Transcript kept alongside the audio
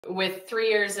With 3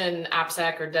 years in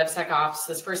AppSec or DevSecOps,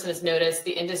 this person has noticed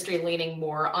the industry leaning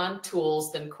more on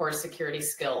tools than core security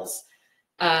skills.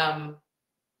 I'm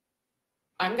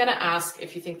going to ask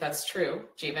if you think that's true,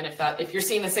 Jeevan, if you're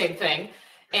seeing the same thing.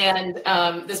 And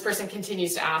this person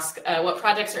continues to ask, what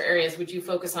projects or areas would you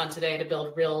focus on today to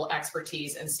build real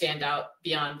expertise and stand out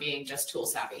beyond being just tool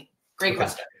savvy? Great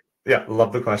question. Yeah,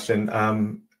 love the question.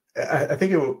 I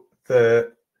think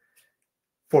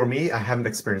for me, I haven't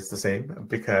experienced the same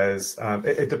because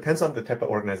it depends on the type of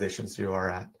organizations you are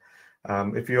at.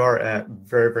 If you are at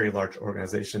very, very large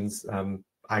organizations,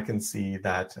 I can see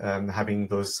that having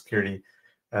those security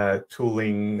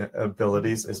tooling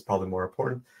abilities is probably more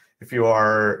important. If you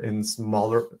are in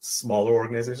smaller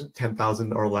organizations,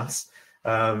 10,000 or less,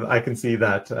 I can see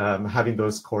that having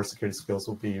those core security skills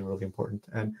will be really important.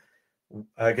 And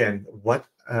again, what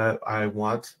I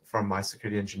want from my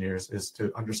security engineers is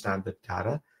to understand the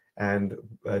data. And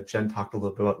Jen talked a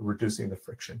little bit about reducing the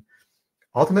friction.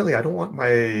 Ultimately, I don't want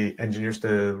my engineers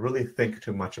to really think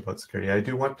too much about security. I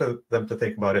do want them to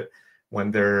think about it when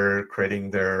they're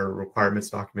creating their requirements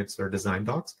documents or design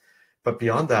docs. But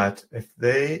beyond that, if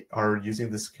they are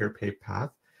using the secure pay path,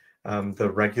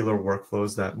 the regular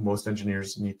workflows that most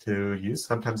engineers need to use,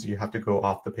 sometimes you have to go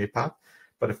off the pay path.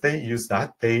 But if they use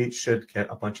that, they should get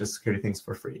a bunch of security things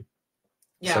for free.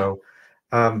 Yeah. So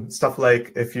stuff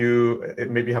like if you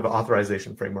maybe have an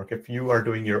authorization framework, if you are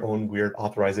doing your own weird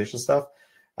authorization stuff,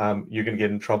 you're going to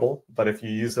get in trouble. But if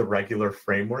you use a regular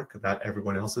framework that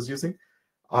everyone else is using,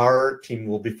 our team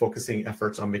will be focusing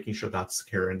efforts on making sure that's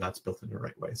secure and that's built in the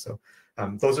right way. So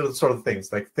those are the sort of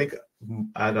things, like think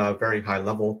at a very high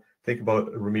level, think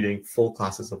about remediating full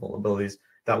classes of vulnerabilities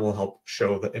that will help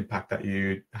show the impact that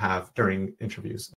you have during interviews.